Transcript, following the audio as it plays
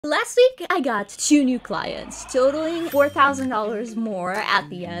Last week, I got 2 new clients, totaling $4,000 more at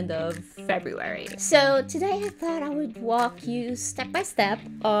the end of February. So today I thought I would walk you step by step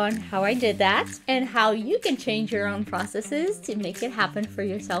on how I did that and how you can change your own processes to make it happen for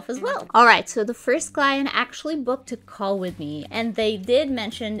yourself as well. Alright, so the first client actually booked a call with me, and they did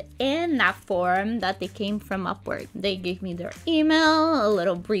mention in that form that they came from Upwork. They gave me their email, a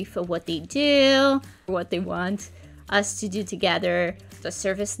little brief of what they do, what they want us to do together, the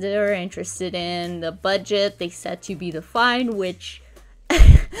service they're interested in, the budget they said to be defined, which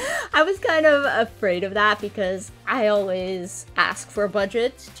I was kind of afraid of that because I always ask for a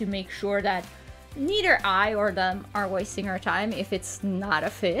budget to make sure that neither I or them are wasting our time if it's not a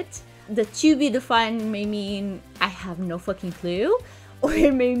fit. The to be defined may mean I have no fucking clue, or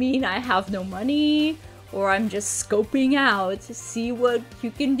it may mean I have no money, or I'm just scoping out to see what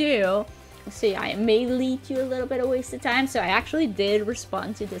you can do. So yeah, it may lead to a little bit of wasted time. So I actually did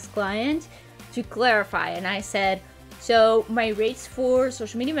respond to this client to clarify, and I said, so my rates for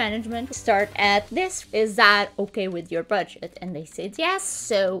social media management start at this. Is that okay with your budget? And they said yes,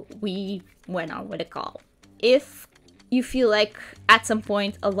 so we went on with a call. If you feel like at some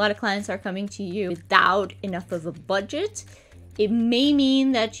point a lot of clients are coming to you without enough of a budget, it may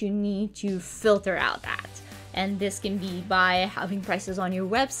mean that you need to filter out that. And this can be by having prices on your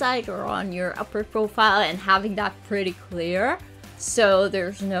website or on your Upwork profile and having that pretty clear so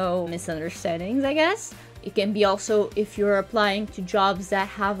there's no misunderstandings, I guess. It can be also if you're applying to jobs that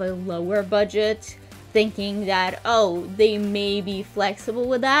have a lower budget, thinking that, oh, they may be flexible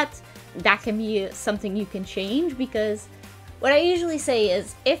with that. That can be something you can change, because what I usually say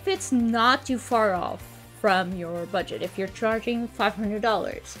is if it's not too far off from your budget, if you're charging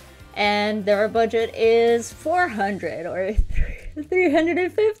 $500, and their budget is $400 or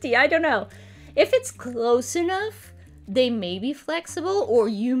 $350, I don't know. If it's close enough, they may be flexible, or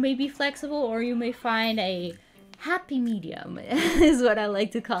you may be flexible, or you may find a happy medium, is what I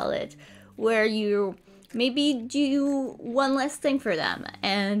like to call it, where you maybe do one less thing for them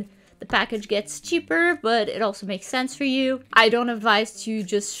and the package gets cheaper, but it also makes sense for you. I don't advise to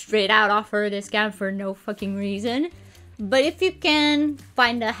just straight out offer a discount for no fucking reason. But if you can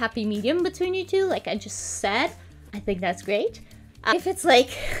find a happy medium between you two, like I just said, I think that's great. If it's like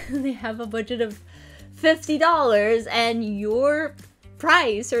they have a budget of $50 and your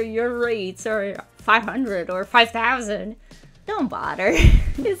price or your rates are $500 or $5,000, don't bother.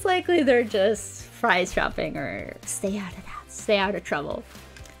 It's likely they're just price shopping, or stay out of that, stay out of trouble.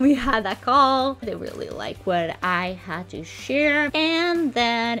 We had that call. They really liked what I had to share. And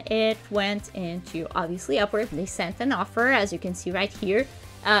then it went into, obviously, Upwork. They sent an offer, as you can see right here.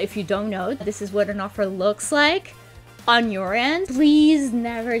 If you don't know, this is what an offer looks like on your end. Please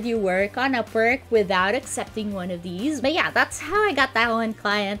never do work on Upwork without accepting one of these. But yeah, that's how I got that one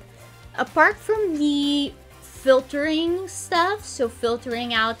client. Apart from the filtering stuff, so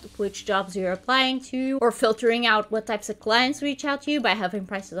filtering out which jobs you're applying to, or filtering out what types of clients reach out to you by having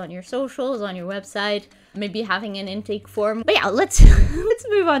prices on your socials, on your website, maybe having an intake form. But yeah, let's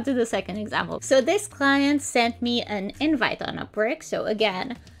move on to the second example. So this client sent me an invite on Upwork. So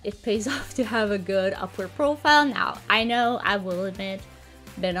again, it pays off to have a good Upwork profile. Now, I know, I will admit,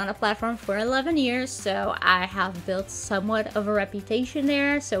 been on a platform for 11 years, so I have built somewhat of a reputation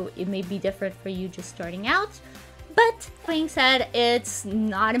there, so it may be different for you just starting out. But being said, it's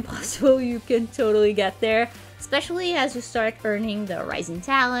not impossible. You can totally get there, especially as you start earning the Rising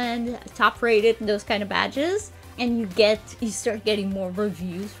Talent, top rated, those kind of badges, and you start getting more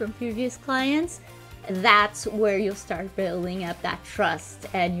reviews from previous clients. That's where you'll start building up that trust,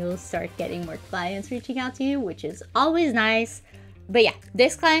 and you'll start getting more clients reaching out to you, which is always nice. But yeah,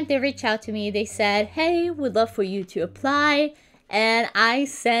 this client, they reached out to me. They said, hey, we'd love for you to apply. And I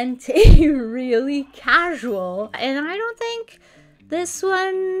sent a really casual, and I don't think this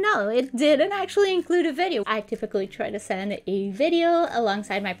one, no, it didn't actually include a video. I typically try to send a video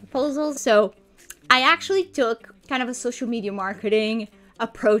alongside my proposals. So I actually took kind of a social media marketing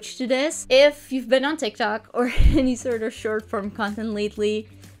approach to this. If you've been on TikTok or any sort of short form content lately,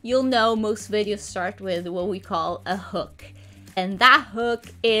 you'll know most videos start with what we call a hook. And that hook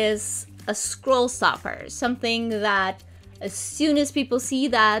is a scroll stopper, something that as soon as people see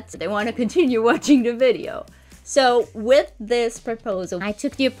that, they want to continue watching the video. So with this proposal, I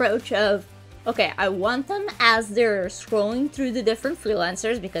took the approach of, okay, I want them as they're scrolling through the different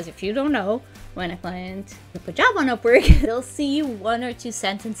freelancers, because if you don't know, when a client puts a job on Upwork, they'll see 1 or 2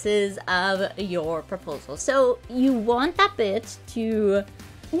 sentences of your proposal. So you want that bit to,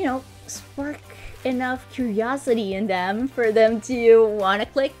 you know, spark enough curiosity in them for them to want to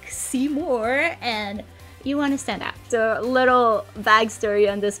click see more and you want to stand out. So little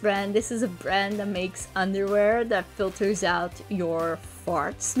backstory on this brand. This is a brand that makes underwear that filters out your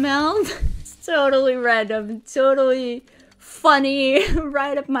fart smell. It's totally random, totally funny,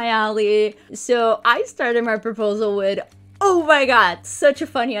 right up my alley. So I started my proposal with, oh my god, such a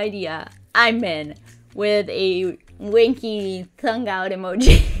funny idea, I'm in, with a winky tongue out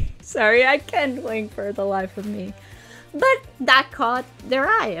emoji. Sorry, I can't wink for the life of me. But that caught their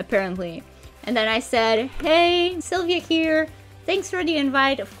eye, apparently. And then I said, hey, Sylvia here. Thanks for the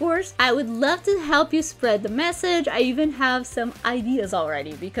invite. Of course, I would love to help you spread the message. I even have some ideas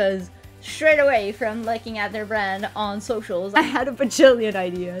already, because straight away from looking at their brand on socials, I had a bajillion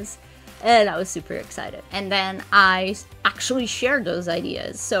ideas. And I was super excited. And then I actually shared those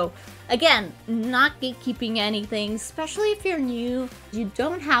ideas. So again, not gatekeeping anything, especially if you're new. You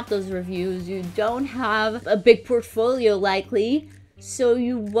don't have those reviews. You don't have a big portfolio likely. So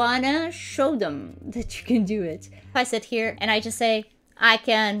you wanna show them that you can do it. If I sit here and I just say, I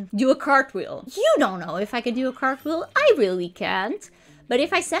can do a cartwheel. You don't know if I can do a cartwheel. I really can't. But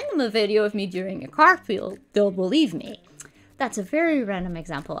if I send them a video of me doing a cartwheel, they'll believe me. That's a very random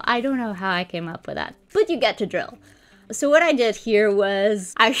example. I don't know how I came up with that, but you get to drill. So what I did here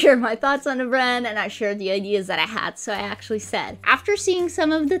was I shared my thoughts on the brand and I shared the ideas that I had. So I actually said, after seeing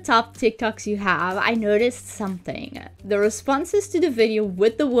some of the top TikToks you have, I noticed something. The responses to the video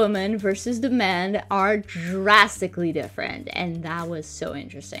with the woman versus the man are drastically different. And that was so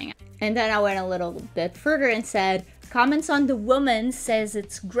interesting. And then I went a little bit further and said, comments on the woman says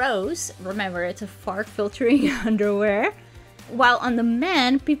it's gross. Remember, it's a fart filtering underwear. While on the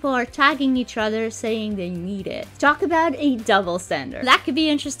men, people are tagging each other saying they need it. Talk about a double standard. That could be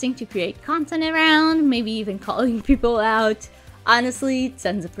interesting to create content around, maybe even calling people out. Honestly,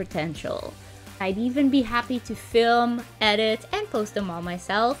 tons of potential. I'd even be happy to film, edit, and post them all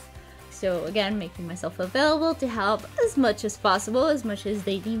myself. So again, making myself available to help as much as possible, as much as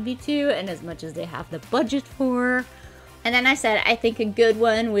they need me to, and as much as they have the budget for. And then I said, I think a good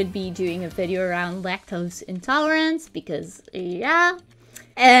one would be doing a video around lactose intolerance, because yeah.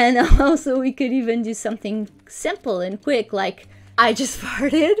 And also we could even do something simple and quick, like I just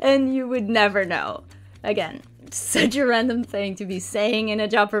farted and you would never know. Again, such a random thing to be saying in a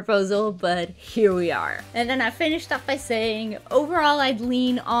job proposal, but here we are. And then I finished up by saying, overall I'd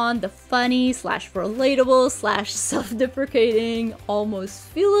lean on the funny / relatable / self-deprecating almost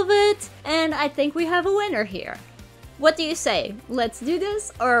feel of it. And I think we have a winner here. What do you say? Let's do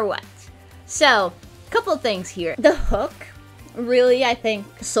this or what? So, couple things here. The hook really, I think,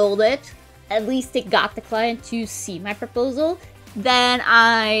 sold it. At least it got the client to see my proposal. Then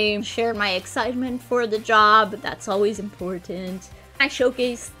I shared my excitement for the job. That's always important. I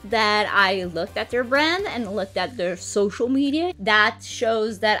showcased that I looked at their brand and looked at their social media. That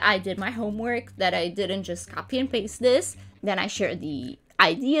shows that I did my homework, that I didn't just copy and paste this. Then I shared the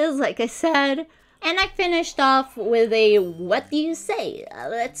ideas, like I said. And I finished off with a, what do you say?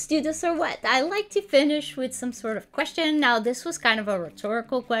 Let's do this or what? I like to finish with some sort of question. Now, this was kind of a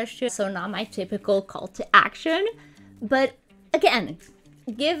rhetorical question, so not my typical call to action. But again,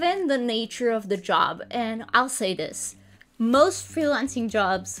 given the nature of the job, and I'll say this, most freelancing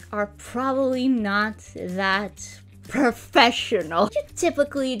jobs are probably not that professional. You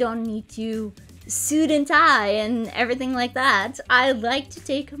typically don't need to suit and tie and everything like that. I like to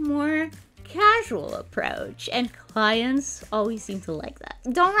take a more casual approach, and clients always seem to like that.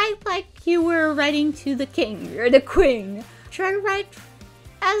 Don't write like you were writing to the king or the queen. Try to write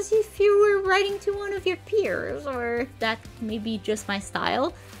as if you were writing to one of your peers, or that may be just my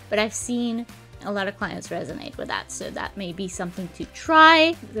style, but I've seen a lot of clients resonate with that, so that may be something to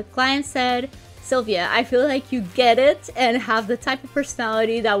try. The client said, Sylvia, I feel like you get it and have the type of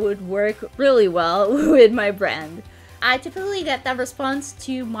personality that would work really well with my brand. I typically get that response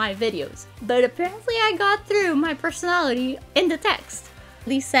to my videos, but apparently I got through my personality in the text.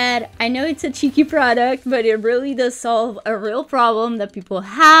 They said, I know it's a cheeky product, but it really does solve a real problem that people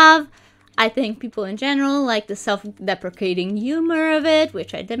have. I think people in general like the self-deprecating humor of it,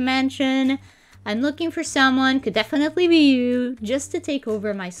 which I did mention. I'm looking for someone, could definitely be you, just to take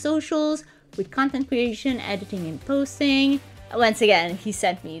over my socials with content creation, editing, and posting. Once again, he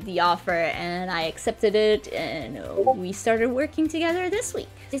sent me the offer and I accepted it, and we started working together this week.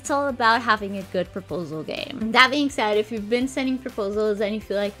 It's all about having a good proposal game. That being said, if you've been sending proposals and you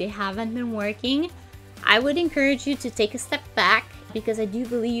feel like they haven't been working, I would encourage you to take a step back, because I do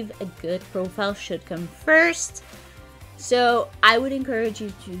believe a good profile should come first. So I would encourage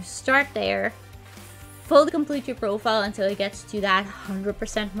you to start there, fully complete your profile until it gets to that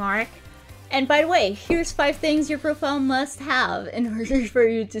 100% mark. And by the way, here's 5 things your profile must have in order for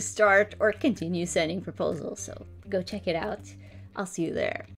you to start or continue sending proposals. So go check it out. I'll see you there.